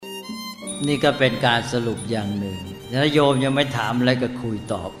นี่ก็เป็นการสรุปอย่างหนึ่งถ้าโยมยังไม่ถามอะไรก็คุย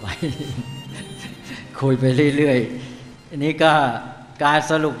ต่อไป คุยไปเรื่อยๆอันนี้ก็การ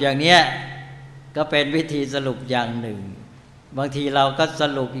สรุปอย่างเนี้ยก็เป็นวิธีสรุปอย่างหนึ่งบางทีเราก็ส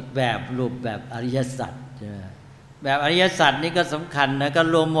รุปอีกแบบรูปแบบอริยสัจแบบอริยสัจนี่ก็สำคัญนะก็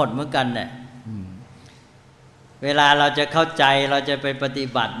รวมหมดเหมือนกันเนี่ยเวลาเราจะเข้าใจเราจะไปปฏิ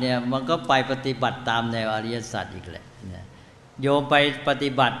บัติเนี่ยมันก็ไปปฏิบัติตามแนวอริยสัจอีกแหละโยมไปปฏิ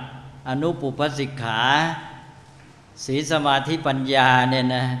บัติอนุปุพสิกขาศีลสมาธิปัญญาเนี่ย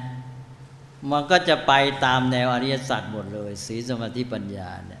นะมันก็จะไปตามแนวอริยสัจหมดเลยศีลสมาธิปัญญา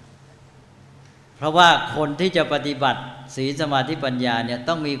เนี่ยเพราะว่าคนที่จะปฏิบัติศีลสมาธิปัญญาเนี่ย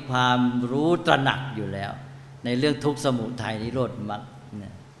ต้องมีความรู้ตระหนักอยู่แล้วในเรื่องทุกข์สมุทัยนิโรธมรรคเนี่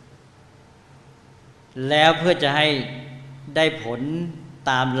ยแล้วเพื่อจะให้ได้ผล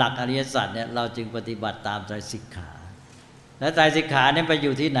ตามหลักอริยสัจเนี่ยเราจึงปฏิบัติตามไตรสิกขาแล้วไตรสิกขาเนี่ยไปอ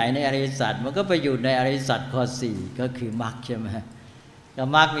ยู่ที่ไหนในอริยสัจมันก็ไปอยู่ในอริยสัจข้อ4ก็คือมรรคใช่ไหมก็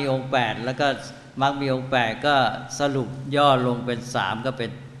มรรคมีองค์8แล้วก็มรรคมีองค์8ก็สรุปย่อลงเป็น3ก็เป็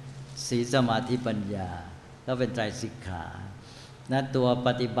นศีลสมาธิปัญญาก็เป็นไตรสิกขานะตัวป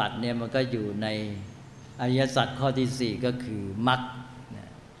ฏิบัติเนี่ยมันก็อยู่ในอริยสัจข้อที่4ก็คือมรรค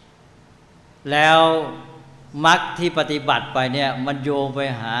แล้วมรรคที่ปฏิบัติไปเนี่ยมันโยงไป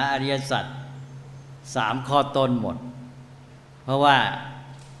หาอริยสัจ3ข้อต้นหมดเพราะว่า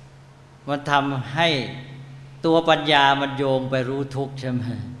มันทำให้ตัวปัญญามันโยงไปรู้ทุกข์ใช่ไหม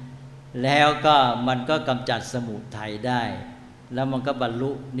แล้วก็มันก็กำจัดสมุทัยได้แล้วมันก็บรร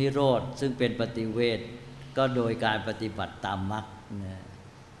ลุนิโรธซึ่งเป็นปฏิเวทก็โดยการปฏิบัติตามมรรค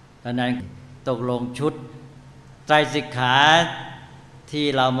เพราะนั้นตกลงชุดไตรสิกขาที่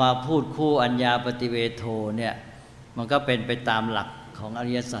เรามาพูดคู่อัญญาปฏิเวโทเนี่ยมันก็เป็นไปตามหลักของอ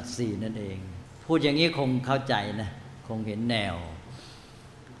ริยสัจ4นั่นเองพูดอย่างนี้คงเข้าใจนะคงเห็นแนว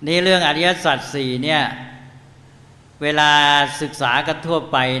นี่เรื่องอริยสัจ4เนี่ยเวลาศึกษากันทั่ว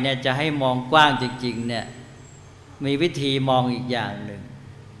ไปเนี่ยจะให้มองกว้างจริงๆเนี่ยมีวิธีมองอีกอย่างหนึ่ง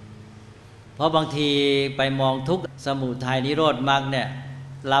เพราะบางทีไปมองทุกข์สมุทัยนิโรธมรรคเนี่ย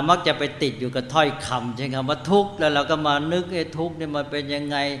เรามักจะไปติดอยู่กับถ้อยคำใช่ไหมว่าทุกข์แล้วเราก็มานึกทุกข์เนี่ยมันเป็นยัง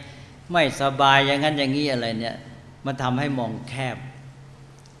ไงไม่สบายอย่างนั้นอย่างนี้อะไรเนี่ยมันทำให้มองแคบ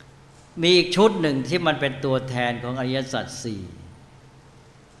มีอีกชุดหนึ่งที่มันเป็นตัวแทนของอริยสัจ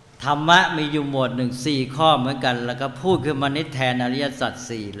4ธรรมะมีอยู่หมวดหนึ่ง4ข้อเหมือนกันแล้วก็พูดขึ้นมานิแทนอริยสัจ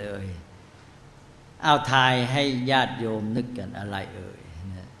4เลยเอาทายให้ญาติโยมนึกกันอะไรเอ่ย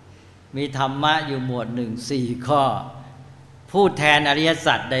มีธรรมะอยู่หมวดหนึ่ง4ข้อพูดแทนอริย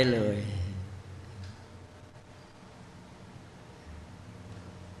สัจได้เลย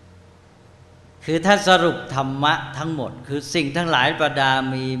คือถ้าสรุปธรรมะทั้งหมดคือสิ่งทั้งหลายประดา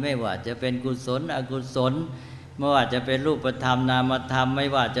มีไม่ว่าจะเป็นกุศลอกุศลไม่ว่าจะเป็นรูปธรรมนามธรรมไม่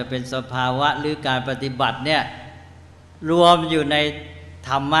ว่าจะเป็นสภาวะหรือการปฏิบัติเนี่ยรวมอยู่ในธ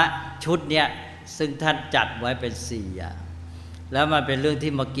รรมะชุดเนี้ยซึ่งท่านจัดไว้เป็น4อย่างแล้วมันเป็นเรื่อง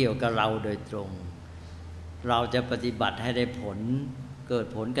ที่มาเกี่ยวกับเราโดยตรงเราจะปฏิบัติให้ได้ผลเกิด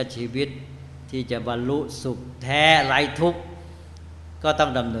ผลกับชีวิตที่จะบรรลุสุขแท้ไร้ทุกข์ก็ต้อ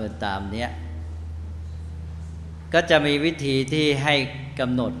งดำเนินตามเนี้ยก็จะมีวิธีที่ให้ก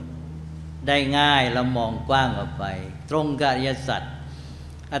ำหนดได้ง่ายแล้วมองกว้างออกไปตรงกับอริยสัจ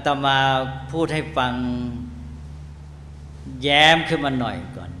อาตมาพูดให้ฟังแย้มขึ้นมาหน่อย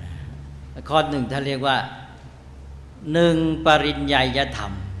ก่อนข้อหนึ่งท่านเรียกว่า1ปริญญาธรร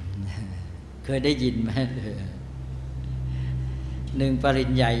มเคยได้ยินไหม1ปริ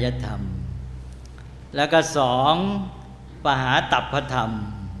ญญาธรรมแล้วก็2ปหาตัพพธรรม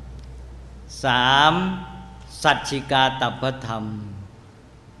3สัจฉิกาตัพพธรรม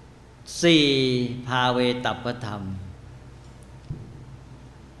4ภาเวตัพพธรรม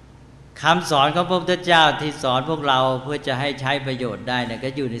คำสอนของพระพุทธเจ้าที่สอนพวกเราเพื่อจะให้ใช้ประโยชน์ได้เนี่ยก็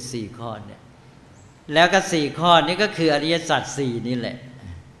อยู่ใน4ข้อเนี่ยแล้วก็4ข้อนี้ก็คืออริยสัจ4นี่แหละ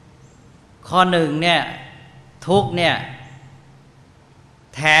ข้อ1เนี่ยทุกเนี่ย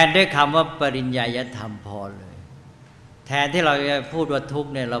แทนด้วยคำว่าปริญญาธรรมพอเลยแทนที่เราจะพูดว่าทุก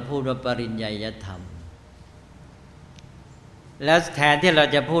เนี่ยเราพูดว่าปริญญาธรรมแล้วแทนที่เรา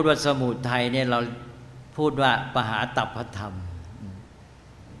จะพูดว่าสมุทัยเนี่ยเราพูดว่าปหาตัพพธรรม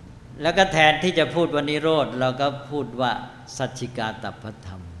แล้วก็แทนที่จะพูดว่านิโรธเราก็พูดว่าสัจฉิกาตัพพธ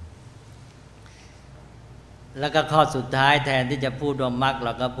รรมแล้วก็ข้อสุดท้ายแทนที่จะพูดว่ามรรคเร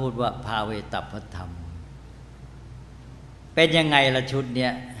าก็พูดว่าภาเวตัพพธรรมเป็นยังไงล่ะชุดเนี้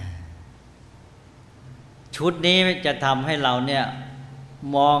ยชุดนี้จะทำให้เราเนี่ย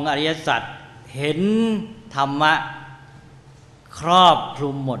มองอริยสัจเห็นธรรมะครอบคลุ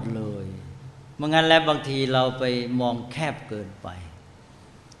มหมดเลยไม่งั้นแล้วบางทีเราไปมองแคบเกินไป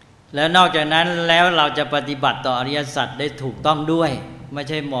แล้วนอกจากนั้นแล้วเราจะปฏิบัติต่ออริยสัจได้ถูกต้องด้วยไม่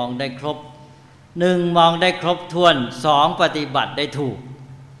ใช่มองได้ครบหนึ่งมองได้ครบถ้วนสองปฏิบัติได้ถูก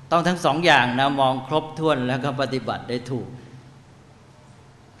ต้องทั้งสองอย่างนะมองครบถ้วนแล้วก็ปฏิบัติได้ถูก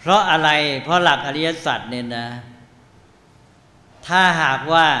เพราะอะไรเพราะหลักอริยสัจเนี่ยนะถ้าหาก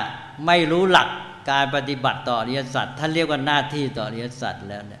ว่าไม่รู้หลักการปฏิบัติต่ออริยสัจท่านเรียกว่าหน้าที่ต่ออริยสัจ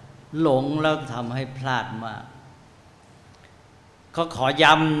แล้วเนี่ยหลงแล้วทำให้พลาดมากเขาขอ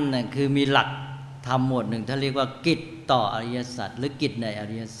ย้ำนะคือมีหลักธรรมหมวดหนึ่งท่านเรียกว่ากิจต่ออริยสัจหรือกิจในอ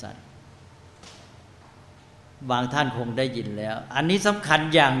ริยสัจบางท่านคงได้ยินแล้วอันนี้สำคัญ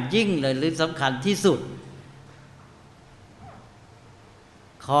อย่างยิ่งเลยหรือสำคัญที่สุด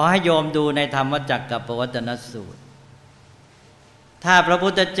ขอให้โยมดูในธรรมจักรกับปวัตตนสูตรถ้าพระพุ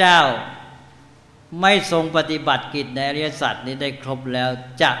ทธเจ้าไม่ทรงปฏิบัติกิจในอริยสัจนี้ได้ครบแล้ว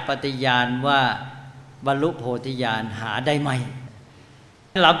จะปฏิญาณว่าบรรลุโพธิญาณหาได้ไหม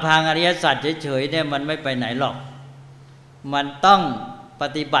ลำพังอริยสัจเฉยๆเนี่ยมันไม่ไปไหนหรอกมันต้องป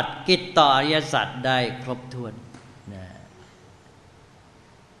ฏิบัติกิจต่ออริยสัจได้ครบถ้วนนะ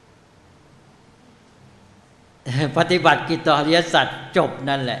ปฏิบัติกิจต่ออริยสัจจบ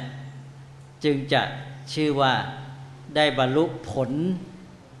นั่นแหละจึงจะชื่อว่าได้บรรลุผล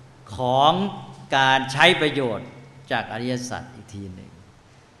ของการใช้ประโยชน์จากอริยสัจอีกทีหนึ่ง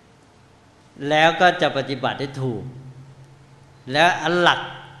แล้วก็จะปฏิบัติได้ถูกและอันหลัก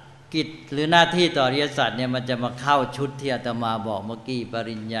กิจหรือหน้าที่ต่ออริยสัจเนี่ยมันจะมาเข้าชุดที่อาตมาบอกเมื่อกี้ป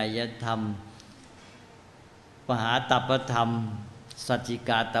ริญญายธรรมปหาตัปปธรรมสัจจิก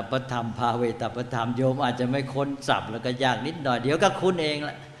าตัปปธรรมภาเวตัปปธรรมโยมอาจจะไม่ค้นศัพท์แล้วก็ยากนิดหน่อยเดี๋ยวก็คุ้นเอง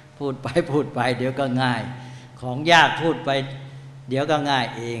ละพูดไปเดี๋ยวก็ง่ายของยากพูดไปเดี๋ยวก็ง่าย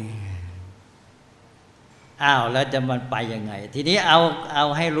เองอ้าวแล้วจะมันไปยังไงทีนี้เอา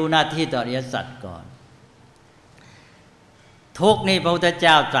ให้รู้หน้าที่ต่ออริยสัจก่อนทุกข์นี่พระพุทธเ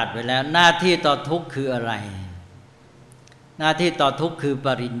จ้าตรัสไว้แล้วหน้าที่ต่อทุกข์คืออะไรหน้าที่ต่อทุกข์คือป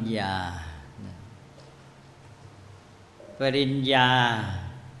ริญญาปริญญา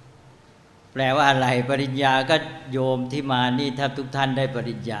แปลว่าอะไรปริญญาก็โยมที่มานี่แทบทุกท่านได้ป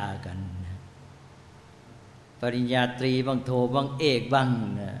ริญญากันปริญญาตรีบางโทบางเอกบ้าง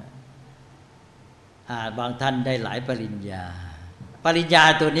บางท่านได้หลายปริญญาปริญญา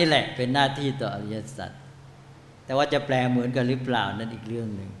ตัวนี้แหละเป็นหน้าที่ต่ออริยสัจแต่ว่าจะแปลเหมือนกันหรือเปล่านั่นอีกเรื่อง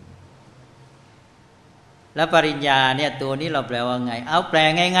หนึ่งแล้วปริญญาเนี่ยตัวนี้เราแปลว่าไงเอาแปล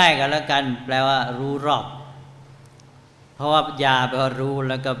ง่ายๆกันแล้วกันแปลว่ารู้รอบเพราะว่าญาแปลว่ารู้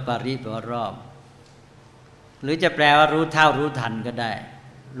แล้วก็ปริแปลว่ารอบหรือจะแปลว่ารู้เท่ารู้ทันก็ได้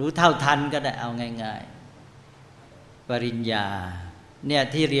รู้เท่าทันก็ได้เอาง่ายๆปริญญาเนี่ย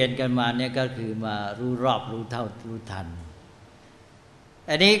ที่เรียนกันมาเนี่ยก็คือมารู้รอบรู้เท่ารู้ทัน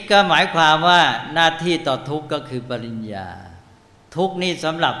อันนี้ก็หมายความว่าหน้าที่ต่อทุกข์ก็คือปริญญาทุกข์นี่ส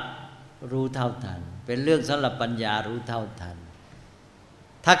ำหรับรู้เท่าทันเป็นเรื่องสำหรับปัญญารู้เท่าทัน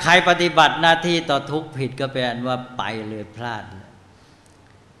ถ้าใครปฏิบัติหน้าที่ต่อทุกข์ผิดก็แปลว่าไปเลยพลาด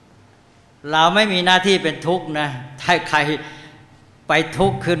เราไม่มีหน้าที่เป็นทุกข์นะถ้าใครไปทุ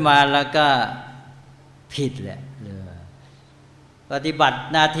กข์ขึ้นมาแล้วก็ผิดแหละปฏิบัติ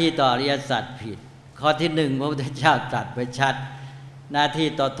หน้าที่ต่ออริยสัจผิดข้อที่หนึ่งพระพุทธเจ้าตรัสไว้ชัดหน้าที่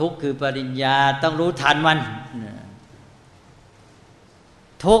ต่อทุกข์คือปริญญาต้องรู้ทันมัน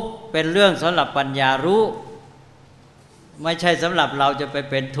ทุกข์เป็นเรื่องสำหรับปัญญารู้ไม่ใช่สำหรับเราจะไป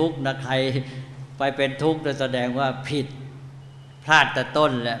เป็นทุกข์นะใครไปเป็นทุกข์จะแสดงว่าผิดพลาดแต่ต้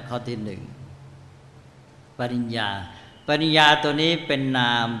นและข้อที่หนึ่งปริญญาตัวนี้เป็นน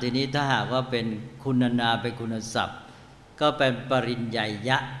ามทีนี้ถ้าหากว่าเป็นคุณนามเป็นคุณศัพท์ก็เป็นปริญญาย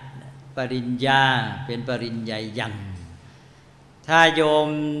ะปริญญาเป็นปริญญายังถ้าโยม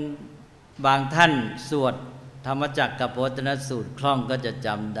บางท่านสวดธรรมจักรกับปวัตตนสูตรคล่องก็จะจ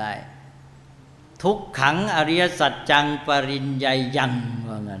ำได้ทุกขังอริยสัจจังปริญญายัง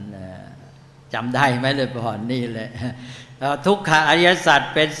ว่างั้นจำได้ไหมเลยพอนี่แหละทุกขังอริยสัจ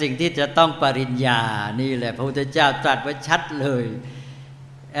เป็นสิ่งที่จะต้องปริญญานี่แหละพระพุทธเจ้าตรัสไว้ชัดเลย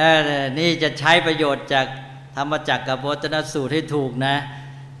นี่จะใช้ประโยชน์จากธรรมจักรกับปวัตตนสูตรให้ถูกนะ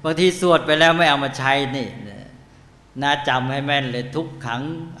บางทีสวดไปแล้วไม่เอามาใช้นี่น่าจำให้แม่นเลยทุกขัง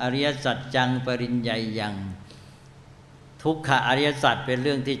อริยสัจจังปริญญายังทุกขะอริยสัจเป็นเ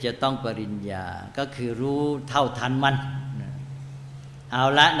รื่องที่จะต้องปริญญาก็คือรู้เท่าทันมันเอา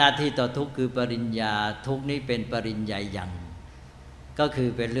ละหน้าที่ต่อทุกข์คือปริญญาทุกข์นี้เป็นปริญญายังก็คือ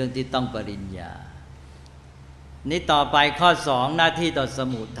เป็นเรื่องที่ต้องปริญญานี่ต่อไปข้อสองหน้าที่ต่อส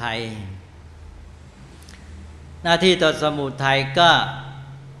มุทัยหน้าที่ต่อสมุทัยก็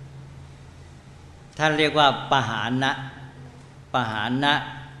ท่านเรียกว่าปหานะ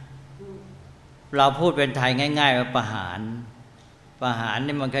เราพูดเป็นไทยง่ายๆว่าปหาร ปหาร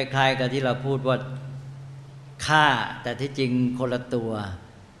นี่มันคล้ายๆกับที่เราพูดว่าฆ่าแต่ที่จริงคนละตัว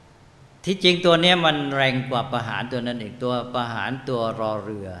ที่จริงตัวนี้มันแรงกว่าปหารตัวนั้นอีกตัวปหารตัวรอเ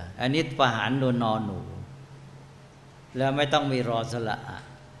รืออันนี้ปหารนวลนอหนูแล้วไม่ต้องมีรอสระอะ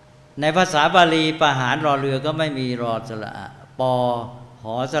ในภาษาบาลีปหารรอเรือก็ไม่มีรอสระอะปอห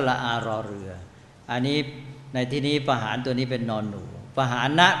อสระอารอเรืออันนี้ในที่นี้ปหารตัวนี้เป็นนอนหนูปหา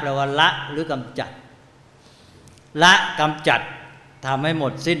นะแปลว่าละหรือกำจัดละกำจัดทำให้หม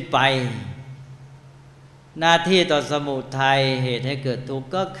ดสิ้นไปหน้าที่ต่อสมุทัยเหตุให้เกิดทุกข์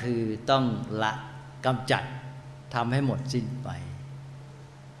ก็คือต้องละกำจัดทำให้หมดสิ้นไป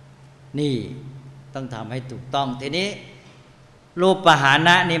นี่ต้องทำให้ถูกต้องทีนี้รูปปหาน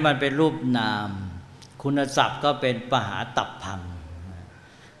ะนี่มันเป็นรูปนามคุณศัพท์ก็เป็นปหาตัพพัง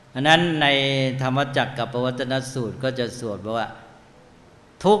อันนั้นในธรรมจักรกับปวัตตนสูตรก็จะสวดว่า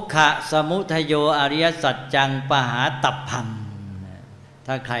ทุกขะสมุทัยโยอริยสัจจังปหาตัพพัง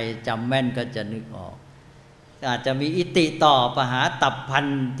ถ้าใครจำแม่นก็จะนึกออกอาจจะมีอิติต่อปหาตัพพัน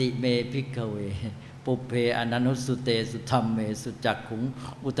ติเมภิกขเวปุเพอนันุสุเตสุธรรมเมสุจักขุง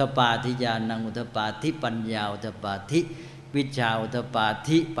อุทปาทิญาณังอุทปาทิปัญญาอุทปาทิวิชชาอุทปา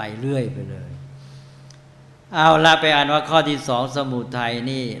ทิไปเรื่อยไปเลยเอาละไปอ่านว่าข้อที่สองสมุทัย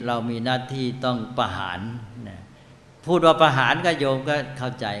นี่เรามีหน้าที่ต้องประหารนะพูดว่าประหารก็โยมก็เข้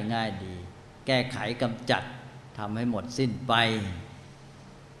าใจง่ายดีแก้ไขกำจัดทำให้หมดสิ้นไป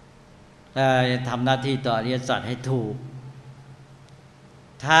ทำหน้าที่ต่ออริยสัจให้ถูก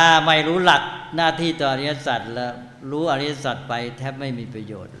ถ้าไม่รู้หลักหน้าที่ต่ออริยสัจแล้วรู้อริยสัจไปแทบไม่มีประ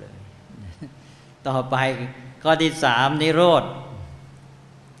โยชน์เลยต่อไปข้อที่สามนิโรธ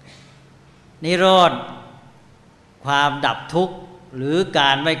นิโรธความดับทุกข์หรือกา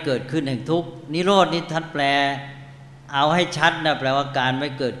รไม่เกิดขึ้นแห่งทุกข์นิโรธนี่ท่านแปลเอาให้ชัดนะแปลว่าการไม่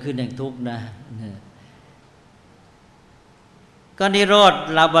เกิดขึ้นแห่งทุกข์นะก็นิโรธ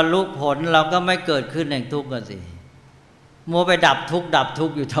เราบรรลุผลเราก็ไม่เกิดขึ้นแห่งทุกข์กันสิมัวไปดับทุกข์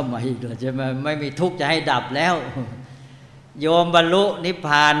อยู่ทำไมล่ะใช่ไหมไม่มีทุกข์จะให้ดับแล้วโยมบรรลุนิพพ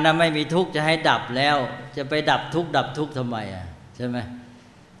านนะไม่มีทุกข์จะให้ดับแล้วจะไปดับทุกข์ทำไมอ่ะใช่ไหม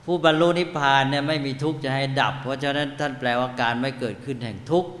ผู้บรรลุนิพพานเนี่ยไม่มีทุกข์จะให้ดับเพราะฉะนั้นท่านแปลว่าการไม่เกิดขึ้นแห่ง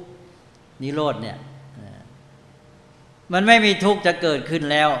ทุกข์นิโรธเนี่ยมันไม่มีทุกข์จะเกิดขึ้น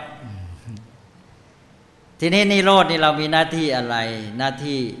แล้วทีนี้นิโรธนี่เรามีหน้าที่อะไรหน้า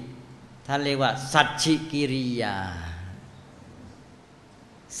ที่ท่านเรียกว่าสัจฉิกิริยา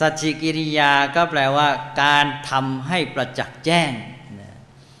สัจฉิกิริยาก็แปลว่าการทำให้ประจักษ์แจ้ง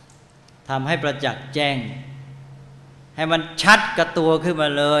ทำให้ประจักษ์แจ้งให้มันชัดกับตัวขึ้นมา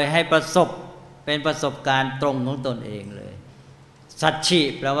เลยให้ประสบเป็นประสบการณ์ตรงของตนเองเลยสัจฉิ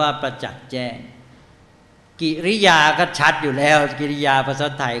แปลว่าประจักษ์แจ้งกิริยาก็ชัดอยู่แล้วกิริยาภาษา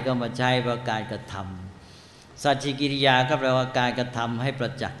ไทยก็มาใช้ว่าการกระทำสัจฉิกิริยาก็แปลว่าการกระทำให้ปร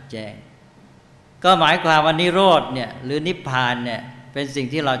ะจักษ์แจ้งก็หมายความว่านิโรธเนี่ยหรือนิพพานเนี่ยเป็นสิ่ง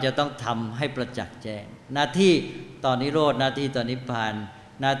ที่เราจะต้องทำให้ประจักษ์แจ้งหน้าที่ต่อนิโรธหน้าที่ต่อนิพพาน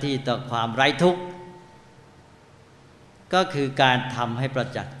หน้าที่ต่อความไร้ทุกข์ก็คือการทำให้ประ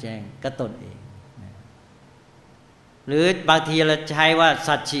จักษ์แจ้งก็ตนเองหรือบางทีเราใช้ว่า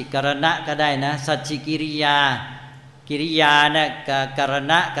สัจฉิกรณะก็ได้นะสัจฉิกิริยากิริยาเนี่ยก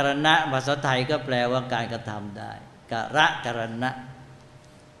รณะภาษาไทยก็แปลว่าการกระทำได้กรณะ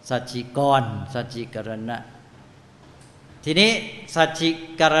สัจฉิกรสัจฉิกรณะทีนี้สัจฉิ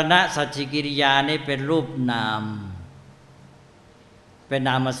กรณะสัจฉิกิริยานี่เป็นรูปนามเป็นน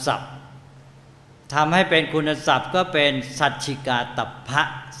ามศัพท์ทำให้เป็นคุณศัพท์ก็เป็นสัจฉิกาตัพพะ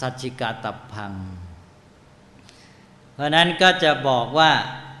สัจฉิกาตัพพังเพราะนั้นก็จะบอกว่า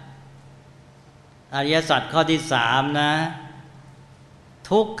อริยสัจข้อที่สามนะ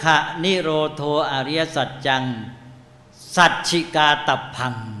ทุกขนิโรโธอริยสัจจังสัจฉิกาตัพพั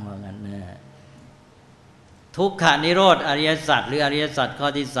งว่างั้นนะทุกขนิโรธอริยสัจหรืออริยสัจข้อ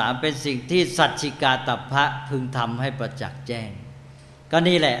ที่สามเป็นสิ่งที่สัจฉิกาตัพพะพึงทำให้ประจักษ์แจ้งก็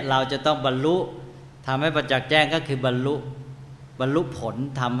นี่แหละเราจะต้องบรรลุทำให้ประจักษ์แจ้งก็คือบรรลุผล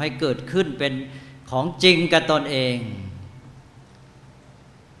ทำให้เกิดขึ้นเป็นของจริงกับตนเอง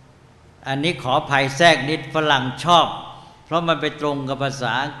อันนี้ขออภัยแทรกนิดฝรั่งชอบเพราะมันไปตรงกับภาษ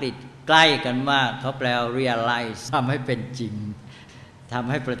าอังกฤษใกล้กันมากเขาแปล realize ทำให้เป็นจริงทำ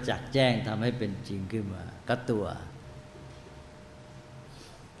ให้ประจักษ์แจ้งทำให้เป็นจริงขึ้นมาก็ตัว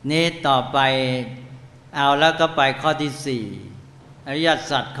นี้ต่อไปเอาแล้วก็ไปข้อที่สี่อริย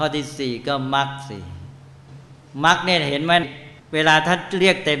สัจข้อที่สี่ก็มรรคสี่มรรคเนี่ยเห็นไหมเวลาท่านเรี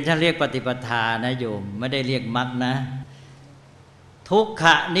ยกเต็มท่านเรียกปฏิปทานะโยมไม่ได้เรียกมรรคนะทุกข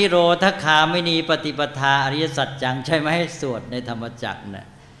นิโรธคามินีปฏิปทาอริยสัจจังใช่ไหมให้สวดในธรรมจักรน่ะ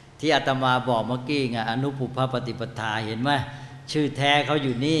ที่อาตมาบอกเมื่อกี้ไงอนุปุพพปฏิปทาเห็นไหม ชื่อแท้เขาอ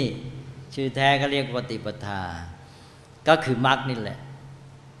ยู่นี่ชื่อแท้เขาเรียกปฏิปทาก็คือมรรคนี่แหละ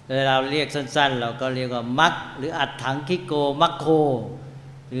เราเรียกสั้นๆเราก็เรียกว่ามรรคหรืออัตถังคิโกมัคโค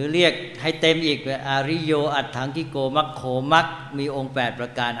หรือเรียกให้เต็มอีกว่าอริโยอัตถังคิโกมัคโคมรรคมีองค์8ปร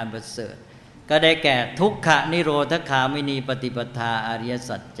ะการอันประเสริฐก็ได้แก่ทุกขนิโรธคามินีปฏิปทาอริย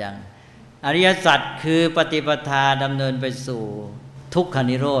สัจจังอริยสัจคือปฏิปทาดำเนินไปสู่ทุกข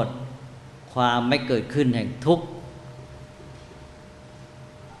นิโรธความไม่เกิดขึ้นแห่งทุกข์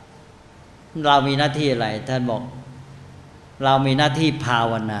เรามีหน้าที่อะไรท่านบอกเรามีหน้าที่ภา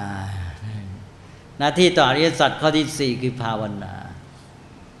วนาหน้าที่ต่ออริยสัจข้อที่4คือภาวนา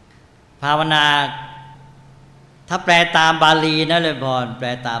ภาวนาถ้าแปลตามบาลีนะเลยพรแปล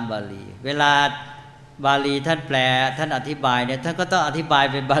ตามบาลีเวลาบาลีท่านแปลท่านอธิบายเนี่ยท่านก็ต้องอธิบาย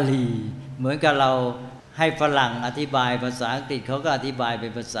เป็นบาลีเหมือนกับเราให้ฝรั่งอธิบายภาษาอังกฤษเขาก็อธิบายเป็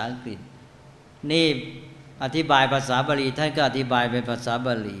นภาษาอังกฤษนี่อธิบายภาษาบาลีท่านก็อธิบายเป็นภาษาบ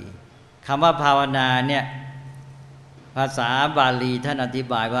าลีคำว่าภาวนาเนี่ยภาษาบาลีท่านอธิ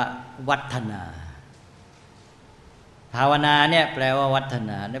บายว่าวัฒนาภาวนาเนี่ยแปลว่าวัฒ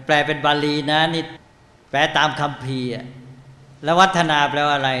นาแปลเป็นบาลีนะนี่แปลตามคัมภีร์แล้ววัฒนาแปล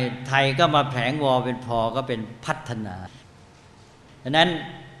ว่าอะไรไทยก็มาแผลงวอเป็นพอก็เป็นพัฒนาดังนั้น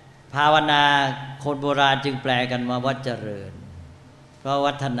ภาวนาคนโบราณจึงแปลกันมาว่าเจริญเพราะ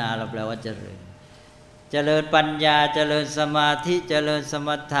วัฒนาเราแปลว่าเจริญเจริญปัญญาเจริญสมาธิเจริญสม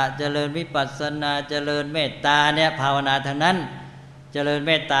ถะเจริญวิปัสสนาเจริญเมตตาเนี่ยภาวนาทั้งนั้นเจริญเ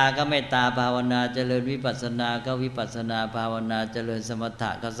มตตาก็เมตตาภาวนาเจริญวิปัสสนาก็วิปัสสนาภาวนาเจริญสมถะ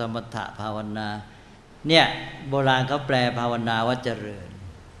ก็สมถะภาวนาเนี่ยโบราณเขาแปลภาวนาว่าเจริญ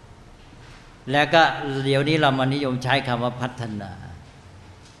แล้วก็เดี๋ยวนี้เรามานิยมใช้คำว่าพัฒนา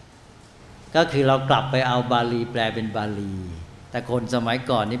ก็คือเรากลับไปเอาบาลีแปลเป็นบาลีแต่คนสมัย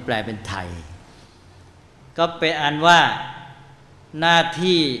ก่อนนี่แปลเป็นไทยก็เป็นอันว่าหน้า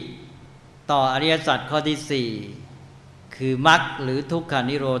ที่ต่ออริยสัจข้อที่4คือมรรคหรือทุกขา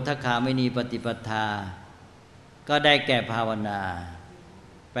นิโรธคามินีปฏิปทาก็ได้แก่ภาวนา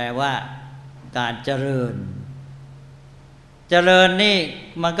แปลว่าการเจริญเจริญนี่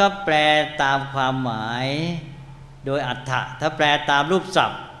มันก็แปลตามความหมายโดยอรรถะถ้าแปลตามรูปศั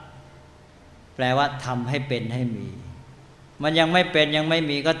พท์แปลว่าทำให้เป็นให้มีมันยังไม่เป็นยังไม่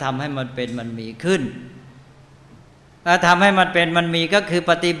มีก็ทำให้มันเป็นมันมีขึ้นถ้าทำให้มันเป็นมันมีก็คือ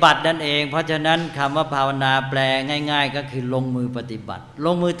ปฏิบัตินั่นเองเพราะฉะนั้นคำว่าภาวนาแปลง่ายๆก็คือลงมือปฏิบัติล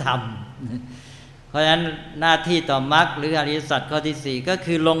งมือทำเพราะฉะนั้นหน้าที่ต่อมรรคหรืออริยสัจข้อที่4ก็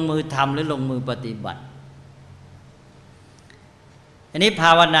คือลงมือทำหรือลงมือปฏิบัติอันนี้ภ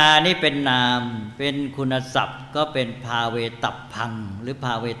าวนานี่เป็นนามเป็นคุณศัพท์ก็เป็นภาเวตัพพังหรือภ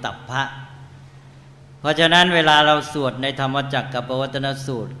าเวตัพพะเพราะฉะนั้นเวลาเราสวดในธรรมจักรกับปวัตตน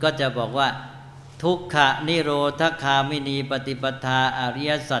สูตรก็จะบอกว่าทุกขนิโรธคามินีปฏิปทาอริ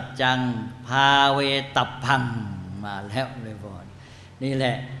ยสัจจังภาเวตัพพังมาแล้วเลยบอนนี่แหล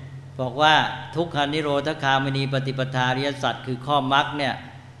ะบอกว่าทุกขนิโรธคามินีปฏิปทาอริยสัจคือข้อมรรคเนี่ย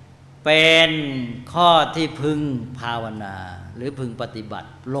เป็นข้อที่พึงภาวนาหรือพึงปฏิบัติ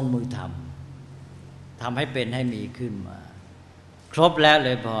ลงมือทำให้เป็นให้มีขึ้นมาครบแล้วเล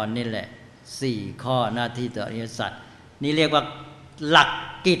ยพอนี่แหละ4ข้อหน้าที่ต่ออริยสัจนี่เรียกว่าหลัก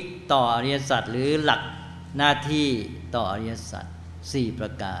กิจต่ออริยสัจหรือหลักหน้าที่ต่ออริยสัจ4ปร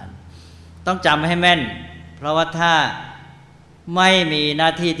ะการต้องจำให้แม่นเพราะว่าถ้าไม่มีหน้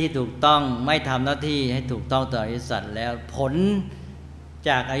าที่ที่ถูกต้องไม่ทำหน้าที่ให้ถูกต้องต่ออริยสัจแล้วผลจ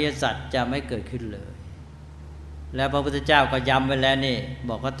ากอริยสัจจะไม่เกิดขึ้นเลยแล้วพระพุทธเจ้าก็ย้ำไว้แล้วนี่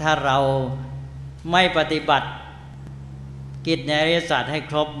บอกว่าถ้าเราไม่ปฏิบัติกิจในอริยสัจให้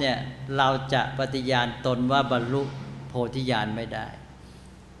ครบเนี่ยเราจะปฏิญาณตนว่าบรรลุโพธิญาณไม่ได้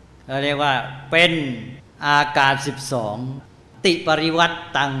เราเรียกว่าเป็นอาการ12ติปริวัต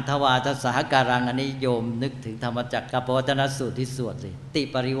ตังทวาทสหการังอันนี้โยมนึกถึงธรรมจักรกับปวัตตนสูตรที่สวดสิติ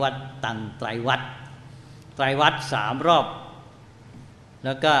ปริวัตตังไตรวัต3 รอบแ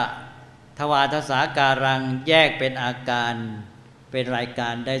ล้วก็ทวาทสหการังแยกเป็นอาการเป็นรายกา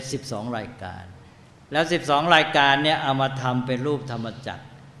รได้12รายการแล้ว12รายการเนี่ยเอามาทำเป็นรูปธรรม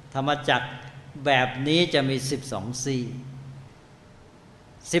จักรแบบนี้จะมี12ซี่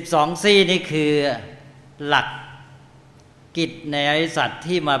12ซี่นี่คือหลักกิจในอริยสัจ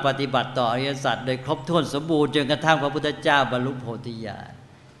ที่มาปฏิบัติต่ออริยสัจโดยครบถ้วนสมบูรณ์จนกระทั่งพระพุทธเจ้าบรรลุโพธิญาณ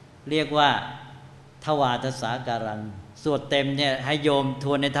เรียกว่าทวาทสหการังสวดเต็มเนี่ยให้โยมท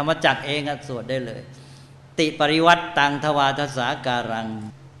วนในธรรมจักรเองสวดได้เลยติปริวัตตังทวาทสหการัง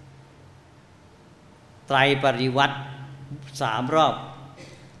ไตรปริวัต3 รอบ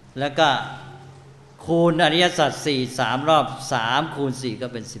แล้วก็คูณอริยสัจ4 3 รอบ3คูณ4ก็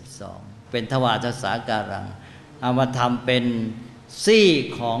เป็น12เป็นทวาทสหการัง เอามาทำเป็นซี่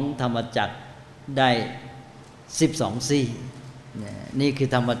ของธรรมจักรได้12ซี่นี่คือ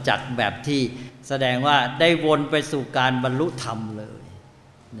ธรรมจักรแบบที่แสดงว่าได้วนไปสู่การบรรลุธรรมเลย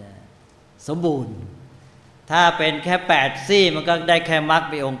สมบูรณ์ถ้าเป็นแค่8ซี่มันก็ได้แค่มรรค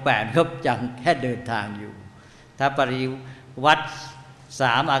มีองค์8ก็ยังแค่เดินทางอยู่ถ้าปริวัติ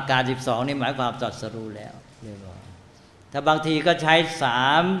3อาการ12นี่หมายความตรัสรู้แล้วเรียบร้อยถ้าบางทีก็ใช้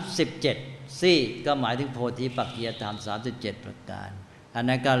37ซี่ก็หมายถึงโพธิปักขิยธรรม37ประการอัน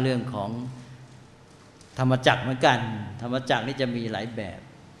นั้นก็เรื่องของธรรมจักรเหมือนกันธรรมจักรนี่จะมีหลายแบบ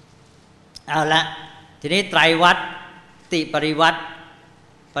เอาละทีนี้ไตรวัตติปริวัติ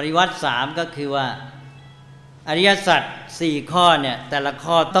ปริวัติ3ก็คือว่าอริยสัจ4ข้อเนี่ยแต่ละ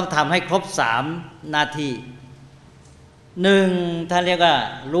ข้อต้องทำให้ครบ3หน้าที่1ท่านเรียกว่า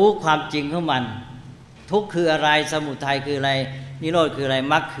รู้ความจริงของมันทุกข์คืออะไรสมุทัยคืออะไรนิโรธคืออะไร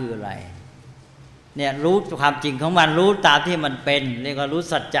มรรคคืออะไรเนี่ยรู้ความจริงของมันรู้ตามที่มันเป็นเรียกว่ารู้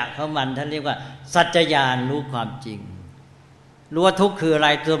สัจจะของมันท่านเรียกว่าสัจจญาณรู้ความจริงรู้ว่าทุกข์คืออะไร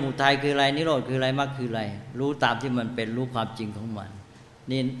สมุทัยคืออะไรนิโรธคืออะไรมรรคคืออะไรรู้ตามที่มันเป็นรู้ความจริงของมัน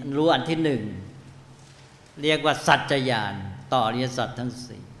นี่รู้อันที่1เรียกว่าสัจจญาณต่ออริยสัจทั้ง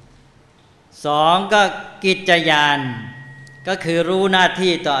4 2ก็กิจจญาณก็คือรู้หน้า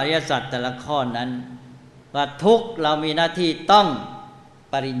ที่ต่ออริยสัจแต่ละข้อนั้นว่าทุกเรามีหน้าที่ต้อง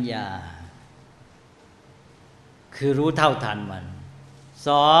ปริญญาคือรู้เท่าทันมัน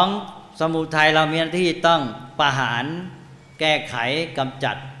2สมุทัยเรามีหน้าที่ต้องประหารแก้ไขกำ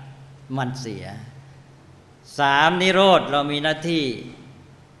จัดมันเสีย3นิโรธเรามีหน้าที่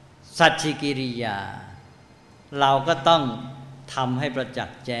สัจฉิกิริยาเราก็ต้องทำให้ประจัก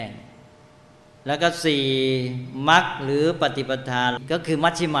ษ์แจ้งแล้วก็4มรรคหรือปฏิปทาก็คือมั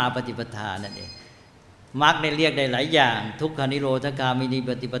ชฌิมาปฏิปทานั่นเองมรรคเนี่ยเรียกได้หลายอย่างทุกขนิโรธคามินี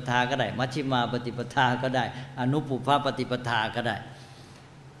ปฏิปทาก็ได้มัชฌิมาปฏิปทาก็ได้อนุปุพพปฏิปทาก็ได้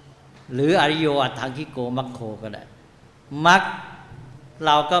หรืออริโยอัตถังคิโกมัคโคก็ได้มรรคเ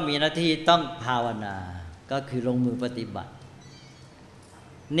ราก็มีหน้าที่ต้องภาวนาก็คือลงมือปฏิบัติ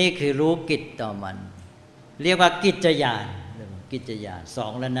นี่คือรู้กิจต่อมันเรียกว่ากิจจญาณกิจจญาณ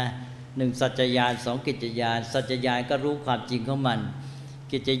2แล้วนะ1สัจจญาณ2กิจจญาณสัจจญาณก็รู้ความจริงของมัน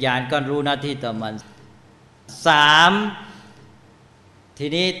กิจจญาณก็รู้หน้าที่ต่อมัน3ที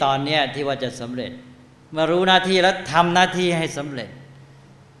นี้ตอนเนี้ยที่ว่าจะสำเร็จมารู้หน้าที่แล้วทำหน้าที่ให้สำเร็จ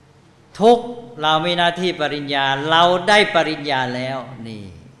ทุกเรามีหน้าที่ปริญญาเราได้ปริญญาแล้วนี่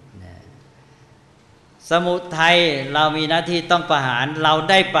นะสมุทัยเรามีหน้าที่ต้องประหารเรา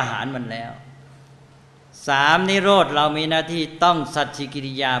ได้ประหารมันแล้ว3นิโรธเรามีหน้าที่ต้องสัจฉิกิ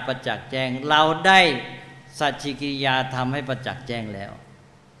ริยาประจักษ์แจ้งเราได้สัจฉิกิริยาทำให้ประจักษ์แจ้งแล้ว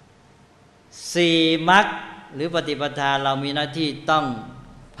4มรรคหรือปฏิปทาเรามีหน้าที่ต้อง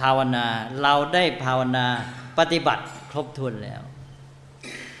ภาวนาเราได้ภาวนาปฏิบัติครบถ้วนแล้ว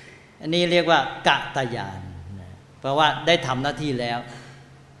อันนี้เรียกว่ากะตญาณเพราะว่าได้ทำหน้าที่แล้ว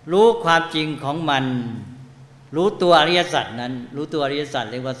รู้ความจริงของมันรู้ตัวอริยสัจนั้นรู้ตัวอริยสัจ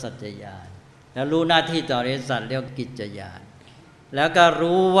เรียกว่าสัจจญาณแล้วรู้หน้าที่ต่ออริยสัจเรียกกิจจญาณแล้วก็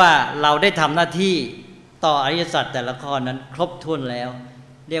รู้ว่าเราได้ทำหน้าที่ต่ออริยสัจแต่ละข้อนั้นครบถ้วนแล้ว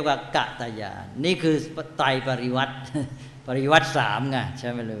เรียกว่ากะตญาณนี่คือไตรปริวัติปริวัติ3ไงใช่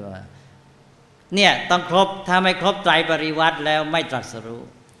ไหมเลยว่าเนี่ยต้องครบถ้าไม่ครบไตรปริวัติแล้วไม่ตรัสรู้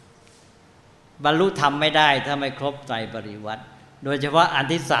บรรลุธรรมไม่ได้ถ้าไม่ครบไตรปริวัติโดยเฉพาะอัน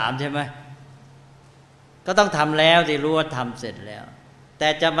ที่3ใช่ไหมก็ต้องทำแล้วที่รู้ว่าทำเสร็จแล้วแต่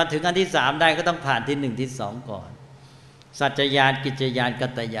จะมาถึงอันที่3ได้ก็ต้องผ่านที่1ที่2ก่อนสัจจญาณกิจจญาณกั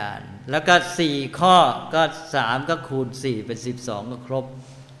ตตญาณแล้วก็4ข้อก็3ก็คูณ4เป็น12ก็ครบ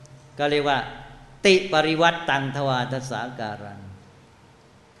ก็เรียกว่าติปริวัติตังทวาทสาการัง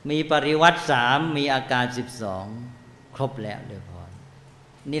มีปริวัติ3มีอาการ12ครบแล้วเรียบร้อย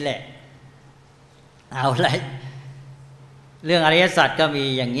นี่แหละเอาอะไรเรื่องอริยสัจก็มี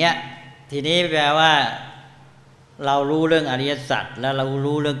อย่างเงี้ยทีนี้แปลว่าเรารู้เรื่องอริยสัจแล้วเรา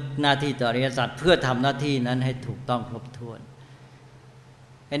รู้เรื่องหน้าที่ต่ออริยสัจเพื่อทำหน้าที่นั้นให้ถูกต้องครบถ้วน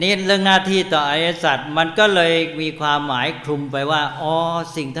อันนี้เรื่องหน้าที่ต่ออริยสัจมันก็เลยมีความหมายคลุมไปว่าอ๋อ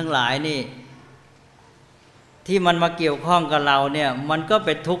สิ่งทั้งหลายนี่ที่มันมาเกี่ยวข้องกับเราเนี่ยมันก็เ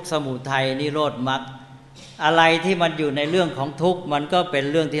ป็นทุกข์สมุทัยนิโรธมรรคอะไรที่มันอยู่ในเรื่องของทุกข์มันก็เป็น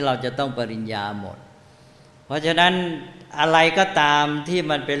เรื่องที่เราจะต้องปริญญาหมดเพราะฉะนั้นอะไรก็ตามที่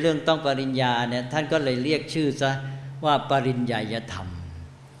มันเป็นเรื่องต้องปริญญาเนี่ยท่านก็เลยเรียกชื่อซะว่าปริญญายธรรม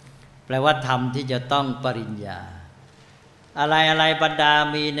แปลว่าธรรมที่จะต้องปริญญาอะไรบรรดา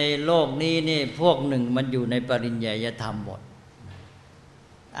มีในโลกนี้นี่พวกหนึ่งมันอยู่ในปริญญายธรรมหมด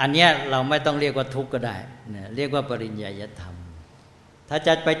อันเนี้ยเราไม่ต้องเรียกว่าทุกข์ก็ได้เรียกว่าปริญญายธรรมถ้าจ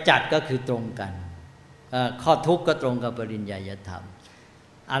ะไปจัดก็คือตรงกัน ข้อทุกข์ก็ตรงกับปริญญาธรรม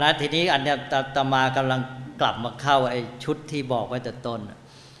อันนั้นทีนี้อันนี้อาตมากำลังกลับมาเข้าไอ้ชุดที่บอกไว้แต่ต้น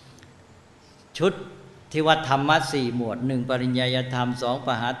ชุดที่ว่าธรรมะ4หมวด1ปริญญาธรรม2ป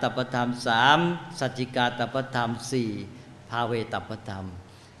หาตัปปธรรม3สัจจิกาตัปปธรรม4ภาเวตัปปธรรม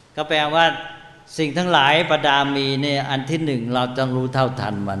ก็แปลว่าสิ่งทั้งหลายประดามีเนี่ยอันที่1เราต้องรู้เท่าทั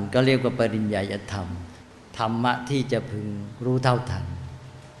นมันก็เรียกว่าปริญญาธรรมธรรมะที่จะพึงรู้เท่าทัน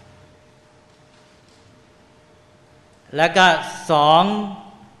แล้วก็2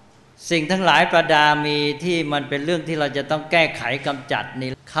สิ่งทั้งหลายประดามีที่มันเป็นเรื่องที่เราจะต้องแก้ไขกำจัดนี่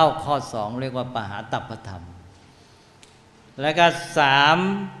เข้าข้อ2เรียกว่าปหาตัปปธรรมแล้วก็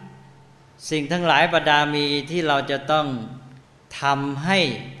3สิ่งทั้งหลายประดามีที่เราจะต้องทำให้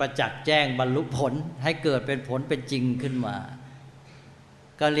ประจักษ์แจ้งบรรลุผลให้เกิดเป็นผลเป็นจริงขึ้นมา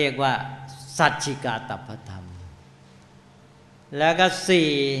ก็เรียกว่าสัจฉิกาตัปปธรรมแล้วก็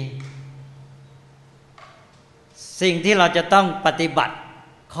สิ่งที่เราจะต้องปฏิบัติ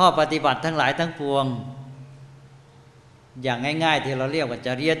ข้อปฏิบัติทั้งหลายทั้งปวงอย่างง่ายๆที่เราเรียกว่าจ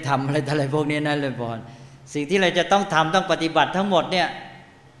ริยธรรมอะไรพวกนี้นั่นเลยพอสิ่งที่เราจะต้องทำต้องปฏิบัติทั้งหมดเนี่ย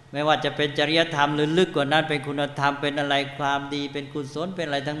ไม่ว่าจะเป็นจริยธรรมหรือลึกกว่านั้นเป็นคุณธรรมเป็นอะไรความดีเป็นกุศลเป็นอ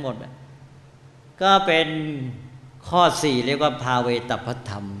ะไรทั้งหมดก็เป็นข้อ4เรียกว่าภาเวตัปป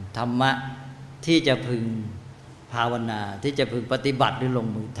ธรรมธรรมะที่จะพึงภาวนาที่จะพึงปฏิบัติหรือลง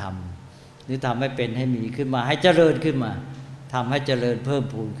มือทำหรือทำให้เป็นให้มีขึ้นมาให้เจริญขึ้นมาทำให้เจริญเพิ่ม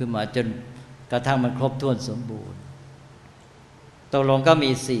พูนขึ้นมาจนกระทั่งมันครบถ้วนสมบูรณ์ตกลงก็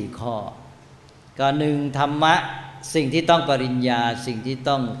มี4ข้อก็1ธรรมะสิ่งที่ต้องปริญญาสิ่งที่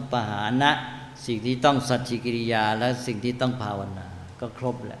ต้องปหานะสิ่งที่ต้องสัจฉิกิริยาและสิ่งที่ต้องภาวนาก็คร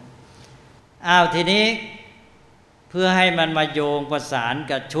บแล้วทีนี้เพื่อให้มันมาโยงประสาน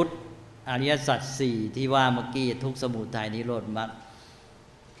กับชุดอริยสัจ4ที่ว่าเมื่อกี้ทุกข์สมุทัยนิโรธมรรค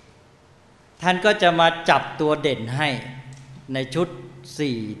ท่านก็จะมาจับตัวเด่นให้ในชุด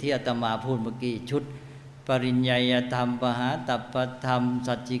4ที่อาตมาพูดเมื่อกี้ชุดปริญญาธรรมปหาตัปปธรรม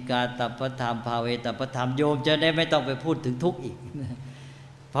สัจจิกาตัปปธรรมภาเวตัปปธรรมโยมจะได้ไม่ต้องไปพูดถึงทุกข์อีก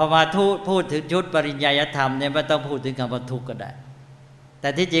พอมาพูดถึงชุดปริญญาธรรมเนี่ยไม่ต้องพูดถึงคำว่าทุกข์ก็ได้แต่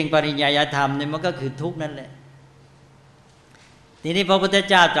ที่จริงปริญญาธรรมเนี่ยมันก็คือทุกข์นั่นแหละทีนี้พระพุทธ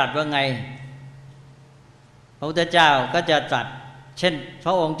เจ้าตรัสว่าไงพระพุทธเจ้าก็จะตรัสเช่นพ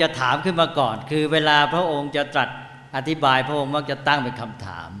ระองค์จะถามขึ้นมาก่อนคือเวลาพระองค์จะตรัสอธิบายพระองค์มักจะตั้งเป็นคำถ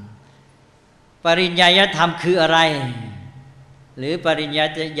ามปริญญาธรรมคืออะไรหรือปริญญา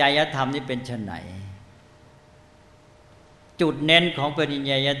ธรรมนี่เป็นไฉนจุดเน้นของปริญ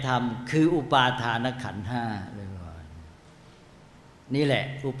ญาธรรมคืออุปาทานขันธ์5เลยนี่แหละ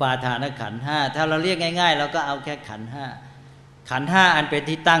อุปาทานขันธ์5ถ้าเราเรียกง่ายๆเราก็เอาแค่ขันธ์5ขันธ์5อันเป็น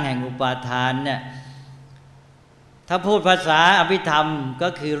ที่ตั้งแห่งอุปาทานเนี่ยถ้าพูดภาษาอภิธรรมก็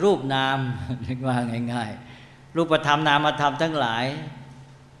คือรูปนามเรียกว่าง่ายๆรูปธรรมนามธรรมทั้งหลาย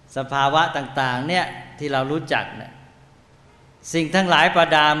สภาวะต่างๆเนี่ยที่เรารู้จักเนี่ยสิ่งทั้งหลายประ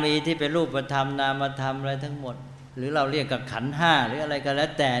ดามีที่เป็นรูปธรรมนามธรรมอะไรทั้งหมดหรือเราเรียกกับขันธ์5หรืออะไรก็แล้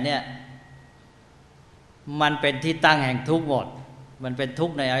วแต่เนี่ยมันเป็นที่ตั้งแห่งทุกข์หมดมันเป็นทุก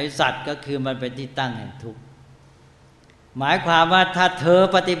ข์ในอริยสัจก็คือมันเป็นที่ตั้งแห่งทุกข์หมายความว่าถ้าเธอ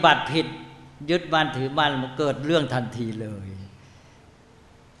ปฏิบัติผิดยึดมั่นถือมั่นมันเกิดเรื่องทันทีเลย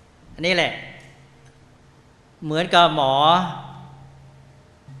อันนี้แหละเหมือนกับหมอ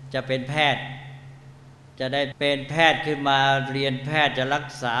จะเป็นแพทย์จะได้เป็นแพทย์ขึ้นมาเรียนแพทย์จะรัก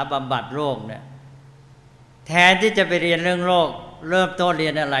ษาบำบัดโรคเนี่ยแทนที่จะไปเรียนเรื่องโรคเริ่มต้นเรี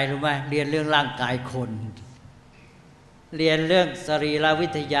ยนอะไรรู้ไหมเรียนเรื่องร่างกายคนเรียนเรื่องสรีรวิ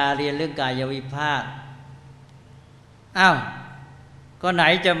ทยาเรียนเรื่องกายวิภาคก็ไหน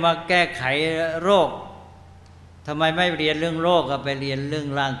จะมาแก้ไขโรคทำไมไม่เรียนเรื่องโรคก็ไปเรียนเรื่อง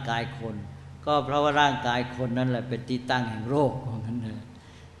ร่างกายคนก็เพราะว่าร่างกายคนนั่นแหละเป็นที่ตั้งแห่งโรคของนั้นเลย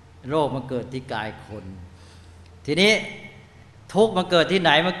โรคมันเกิดที่กายคนทีนี้ทุกข์มันเกิดที่ไห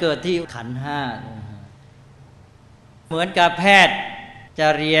นมันเกิดที่ขันธ์5เหมือนกับแพทย์จะ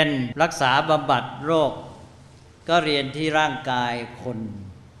เรียนรักษาบำบัดโรคก็เรียนที่ร่างกายคน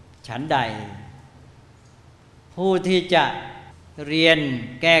ฉันใดผู้ที่จะเรียน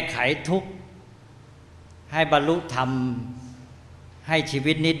แก้ไขทุกข์ให้บรรลุธรรมให้ชี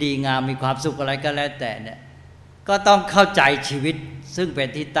วิตนี้ดีงามมีความสุขอะไรก็แล้วแต่เนี่ยก็ต้องเข้าใจชีวิตซึ่งเป็น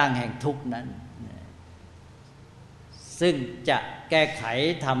ที่ตั้งแห่งทุกข์นั้นซึ่งจะแก้ไข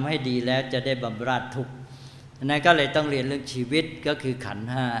ทำให้ดีแล้วจะได้บำราดทุกข์นั้นก็เลยต้องเรียนเรื่องชีวิตก็คือขันธ์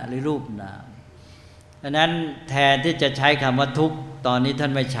5หรือรูปนามดังนั้นแทนที่จะใช้คำว่าทุกข์ตอนนี้ท่า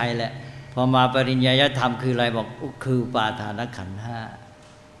นไม่ใช้แล้วพอมาปริญญาธรรมคืออะไรบอกคืออุปาทานขันธ์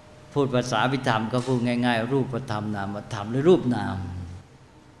5พูดภาษาวิธรรมก็พูดง่ายๆรูปธรรมนามธรรมหรือรูปนาม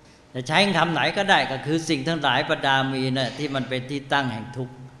จะใช้คำไหนก็ได้ก็คือสิ่งทั้งหลายประดามีนะที่มันเป็นที่ตั้งแห่งทุก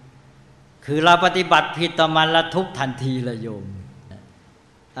ข์คือเราปฏิบัติผิดต่อมันละทุกข์ทันทีละโยม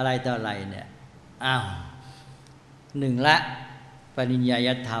อะไรต่ออะไรเนี่ยอ้าวหนึ่งละปริญญา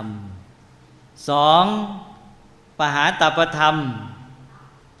ธรรมสองปหาตปธรรม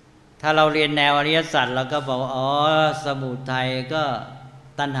ถ้าเราเรียนแนวอริยสัจเราก็บอกอ๋อสมุทัยก็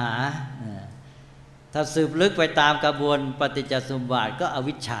ตัณหาถ้าสืบลึกไปตามกระบวนปฏิจจสมุปบาทก็อ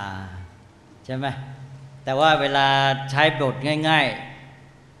วิชชาใช่ไหมแต่ว่าเวลาใช้บทง่าย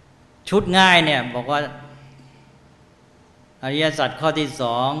ๆชุดง่ายเนี่ยบอกว่าอริยสัจข้อที่ส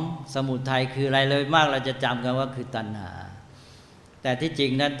องสมุทัยคืออะไรเลยมากเราจะจำกันว่าคือตัณหาแต่ที่จริ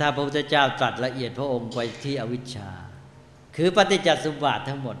งนั้นถ้าพระพุทธเจ้าตรัสละเอียดพระองค์ไปที่อวิชชาคือปฏิจจสมุปบาท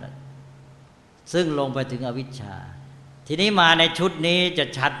ทั้งหมดซึ่งลงไปถึงอวิชชาทีนี้มาในชุดนี้จะ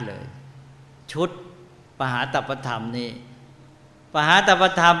ชัดเลยชุดปหาตปธรรมนี่ปหาตป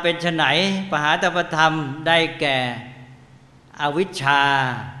ธรรมเป็นไฉนปหาตปธรรมได้แก่อวิชชา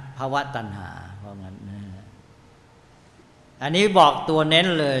ภวตัณหาเพราะงั้นอันนี้บอกตัวเน้น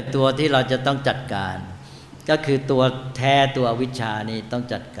เลยตัวที่เราจะต้องจัดการก็คือตัวแท้ตัวอวิชชานี่ต้อง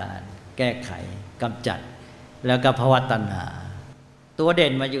จัดการแก้ไขกำจัดแล้วก็ภวตัณหาตัวเด่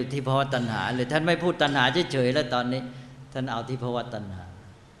นมาอยู่ที่ภวตัณหาเลยท่านไม่พูดตัณหาเฉยๆแล้วตอนนี้ท่านเอาที่ภวตัณหา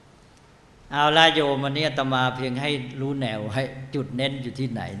เอาละโยมวันนี้อาตมาเพียงให้รู้แนวให้จุดเน้นอยู่ที่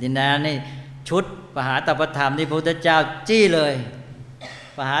ไหนนี่นะนี่ชุดปหาตปธรรมที่พระพุทธเจ้าจี้เลย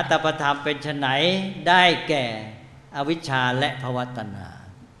ปหาตปธรรมเป็นไฉนได้แก่อวิชชาและภวตัณหา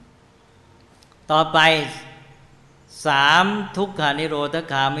ต่อไปสามทุกขานิโรธ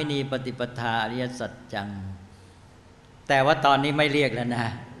คามินีปฏิปทาอริยสัจจังแต่ว่าตอนนี้ไม่เรียกแล้วนะ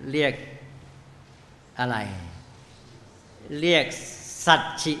เรียกอะไรเรียกสัจ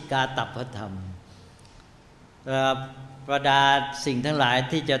ฉิกาตัพพธรรมประดาสิ่งทั้งหลาย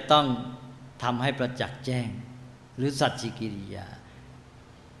ที่จะต้องทำให้ประจักษ์แจ้งหรือสัจฉิกิริยา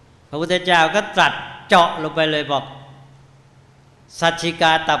พระพุทธเจ้าก็ตรัสเจาะลงไปเลยบอกสัจฉิก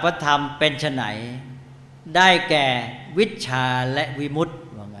าตัพพธรรมเป็นไฉนได้แก่วิชชาและวิมุตติ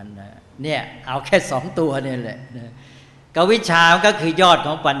ว่างั้นนะเนี่ยเอาแค่สองตัวนี่แหละก็วิชชาก็คือยอดข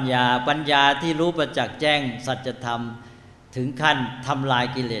องปัญญาปัญญาที่รู้ประจักษ์แจ้งสัจธรรมถึงขั้นทำลาย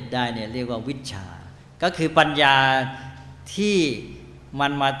กิเลสได้เนี่ยเรียกว่าวิชชาก็คือปัญญาที่มั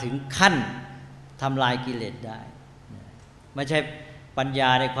นมาถึงขั้นทำลายกิเลสได้ไม่ใช่ปัญญา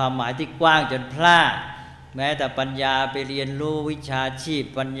ในความหมายที่กว้างจนพลาดแม้แต่ปัญญาไปเรียนรู้วิชาชีพ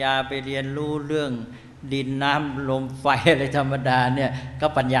ปัญญาไปเรียนรู้เรื่องดินน้ำลมไฟอะไรธรรมดาเนี่ยก็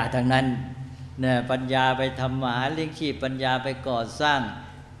ปัญญาทางนั้นเนี่ยปัญญาไปทำมาหาเลี้ยงชีพปัญญาไปก่อสร้าง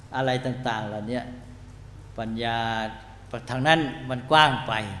อะไรต่างๆเหล่านี้ปัญญาทางนั้นมันกว้าง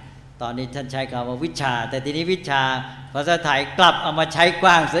ไปตอนนี้ท่านใช้คำว่าวิชาแต่ทีนี้วิชาภาษาไทยกลับเอามาใช้ก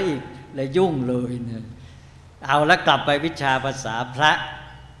ว้างซะอีกเลยยุ่งเลยเนี่ยเอาแล้วกลับไปวิชาภาษาพระ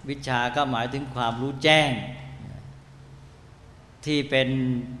วิชาก็หมายถึงความรู้แจ้งที่เป็น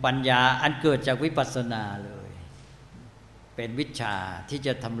ปัญญาอันเกิดจากวิปัสสนาเลยเป็นวิชาที่จ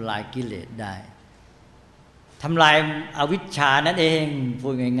ะทำลายกิเลสได้ทำลายอวิชชานั่นเองพู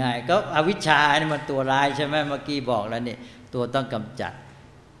ดง่ายๆก็อวิชชานี่มันตัวร้ายใช่ไหมเมื่อกี้บอกแล้วนี่ตัวต้องกำจัด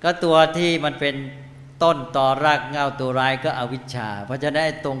ก็ตัวที่มันเป็นต้นตอรากเหง้าตัวร้ายก็อวิชชาเพราะฉะนั้น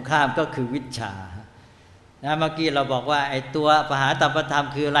ตรงข้ามก็คือวิชชานะเมื่อกี้เราบอกว่าไอ้ตัวปหาตัพพธรรม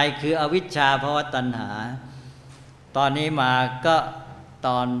คืออะไรคืออวิชชาภวตัณหาตอนนี้มาก็ต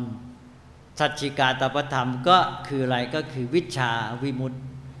อนสัจฉิกาตัพพธรรมก็คืออะไรก็คือวิชชาวิมุตติ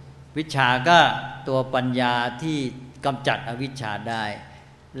วิชชาก็ตัวปัญญาที่กำจัดอวิชชาได้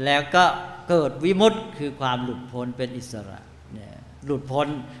แล้วก็เกิดวิมุตติคือความหลุดพ้นเป็นอิสระเนี่ยหลุดพ้น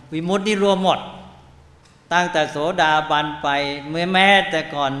วิมุตตินี่รวมหมดตั้งแต่โสดาบันไปแม้แต่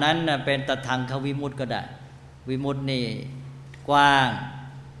ก่อนนั้นเป็นตทังควิมุตติก็ได้วิมุตตินี่กว้าง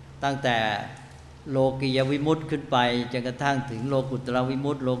ตั้งแต่โลกียวิมุตติขึ้นไปจนกระทั่งถึงโลกุตตรวิ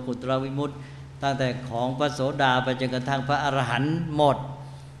มุตติโลกุตตรวิมุตติตั้งแต่ของพระโสดาไปจนกระทั่งพระอรหันต์หมด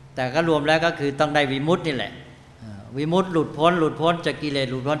แต่ก็รวมแล้วก็คือต้องได้วิมุตตินี่แหละวิมุตติหลุดพ้นจากกิเลส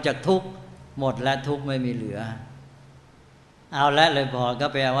หลุดพ้นจากทุกข์หมดและทุกข์ไม่มีเหลือเอาละเลยพอก็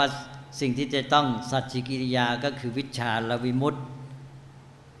แปลว่าสิ่งที่จะต้องสัจฉิกิริยาก็คือวิชชาและวิมุตติ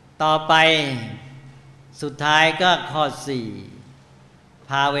ต่อไปสุดท้ายก็ข้อ4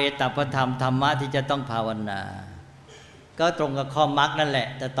ภาเวตัพพธรรมธรรมะที่จะต้องภาวนาก็ตรงกับข้อมรรคนั่นแหละ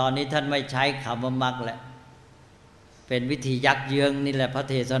แต่ตอนนี้ท่านไม่ใช้คำว่ามรรคแล้วเป็นวิธียักเยื้องนี่แหละพระ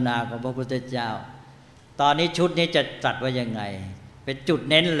เทศนาของพระพุทธเจ้าตอนนี้ชุดนี้จะตรัสว่ายังไงเป็นจุด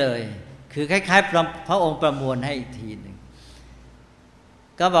เน้นเลยคือคล้ายๆพระองค์ประมวลให้อีกทีหนึ่ง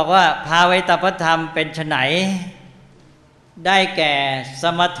ก็บอกว่าภาเวตัพพธรรมเป็นไฉน ได้แก่ส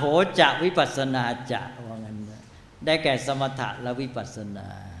มโถจะวิปัสสนาจะว่างั้นได้แก่สมถะและวิปัสสนา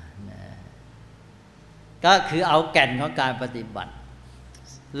ก็คือเอาแก่นของการปฏิบัติ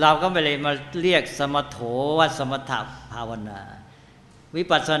เราก็ไม่เลยมาเรียกสมโถว่าสมถะภาวนาวิ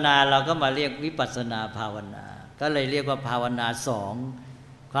ปัสสนาเราก็มาเรียกวิปัสสนาภาวนาก็เลยเรียกว่าภาวนาสอง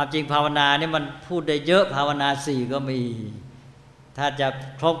ความจริงภาวนานี่มันพูดได้เยอะภาวนาสี่ก็มีถ้าจะ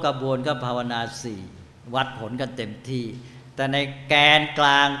ครบกระบวนก็ภาวนาสี่วัดผลกันเต็มที่แต่ในแกนกล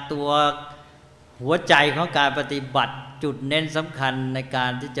างตัวหัวใจของการปฏิบัติจุดเน้นสำคัญในกา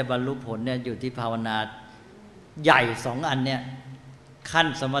รที่จะบรรลุผลเนี่ยอยู่ที่ภาวนาใหญ่สองอันเนี่ยขั้น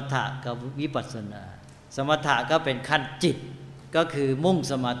สมถะกับวิปัสสนาสมถะก็เป็นขั้นจิตก็คือมุ่ง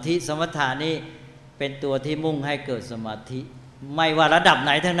สมาธิสมถะนี่เป็นตัวที่มุ่งให้เกิดสมาธิไม่ว่าระดับไห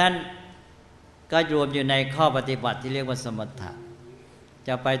นทั้งนั้นก็รวมอยู่ในข้อปฏิบัติที่เรียกว่าสมถะจ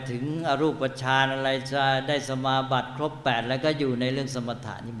ะไปถึงอรูปฌานอะไรจะได้สมาบัติครบ8แล้วก็อยู่ในเรื่องสมถ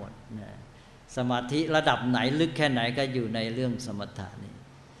ะนี่หมดสมาธิระดับไหนลึกแค่ไหนก็อยู่ในเรื่องสมถะนี่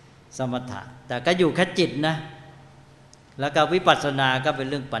สมถะแต่ก็อยู่แค่จิตนะแล้วก็วิปัสสนาก็เป็น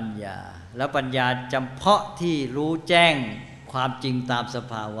เรื่องปัญญาแล้วปัญญาจำเพาะที่รู้แจ้งความจริงตามส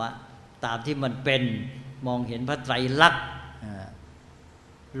ภาวะตามที่มันเป็นมองเห็นพระไตรลักษณ์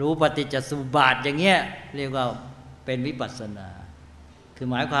รู้ปฏิจจสมุปบาทอย่างเงี้ยเรียกว่าเป็นวิปัสสนาคือ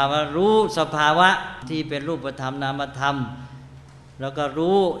หมายความว่ารู้สภาวะที่เป็นรูปธรรมนามธรรมแล้วก็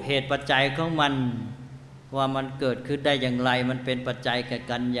รู้เหตุปัจจัยของมันว่ามันเกิดขึ้นได้อย่างไรมันเป็นปัจจัยแก่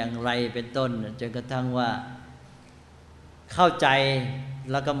กันอย่างไรเป็นต้นจนกระทั่งว่าเข้าใจ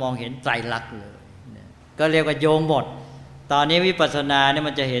แล้วก็มองเห็นไตรลักษณ์เลยก็เรียกว่าโยงหมดตอนนี้วิปัสสนาเนี่ย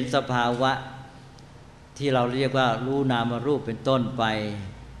มันจะเห็นสภาวะที่เราเรียกว่ารู้นามรูปเป็นต้นไป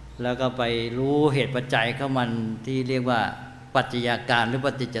แล้วก็ไปรู้เหตุปัจจัยของมันที่เรียกว่าปัจจัยการหรือป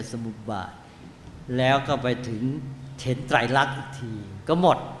ฏิจจสมุปบาทแล้วก็ไปถึงเห็นไตรลักษณ์อีกทีก็หม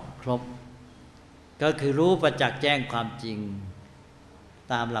ดครบก็คือรู้ประจักษ์แจ้งความจริง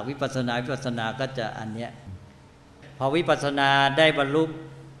ตามหลักวิปัสสนาวิปัสสนาก็จะอันเนี้ยพอวิปัสสนาได้บรรลุ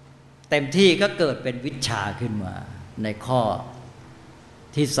เต็มที่ก็เกิดเป็นวิชชาขึ้นมาในข้อ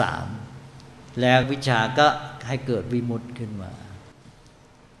ที่3แล้ววิชชาก็ให้เกิดวิมุตติขึ้นมา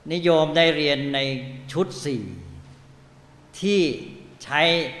นิยมได้เรียนในชุด4ที่ใช้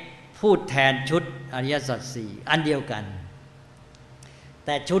พูดแทนชุดอริยสัจ4อันเดียวกันแ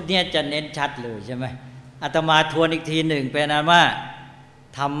ต่ชุดนี้จะเน้นชัดเลยใช่ไหมอาตมาทวนอีกทีหนึ่งเป็นนั้นว่า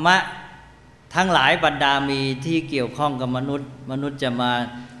ธรรมะทั้งหลายบรรดามีที่เกี่ยวข้องกับมนุษย์จะมา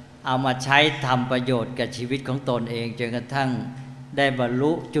เอามาใช้ทำประโยชน์กับชีวิตของตนเองจนกระทั่งได้บรร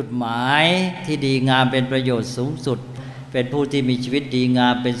ลุจุดหมายที่ดีงามเป็นประโยชน์สูงสุดเป็นผู้ที่มีชีวิตดีงา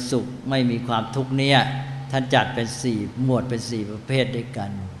มเป็นสุขไม่มีความทุกข์เนี่ยท่านจัดเป็น4หมวดเป็น4ประเภทด้วยกั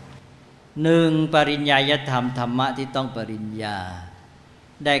น 1. ปริญญายธรรมธรรมะที่ต้องปริญญา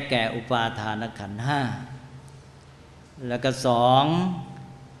ได้แก่อุปาทานขันธ์5แล้วก็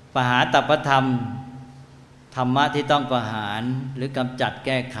 2. ปหาตัปปธรรมธรรมะที่ต้องประหารหรือกำจัดแ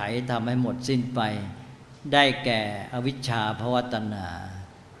ก้ไขทำให้หมดสิ้นไปได้แก่อวิชชาภวตัณหา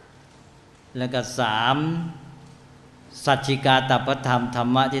แล้วก็ 3. สัจฉิกาตัปปธรรมธร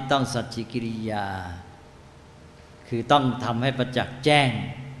รมะที่ต้องสัจฉิกิริยาคือต้องทำให้ประจักษ์แจ้ง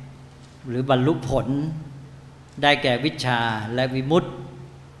หรือบรรลุผลได้แก่วิชชาและวิมุตติ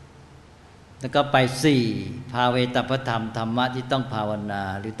แล้วก็ไป4ภาเวตปธรรมธรรมะที่ต้องภาวนา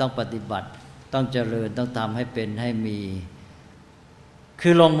หรือต้องปฏิบัติต้องเจริญต้องทำให้เป็นให้มีคื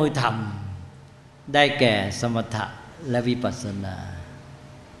อลงมือทำได้แก่สมถะและวิปัสสนา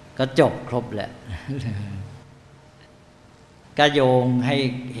ก็จบครบแหละ ก็โยงให้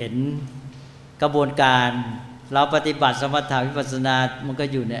เห็นกระบวนการเราปฏิบัติสมถะวิปัสสนามันก็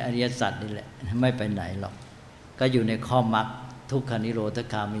อยู่ในอริยสัจนี่แหละไม่ไปไหนหรอกก็อยู่ในข้อมรรคทุกขนิโรธ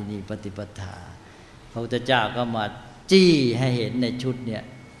คามินีปฏิปทาพระพุทธเจ้าก็มาจี้ให้เห็นในชุดเนี่ย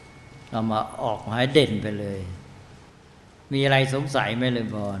เอามาออกมาให้เด่นไปเลยมีอะไรสงสัยไหมเลย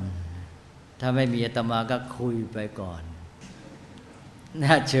บอลถ้าไม่มีอาตมาก็คุยไปก่อน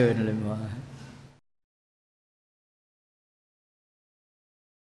น่าเชิญเลยบอล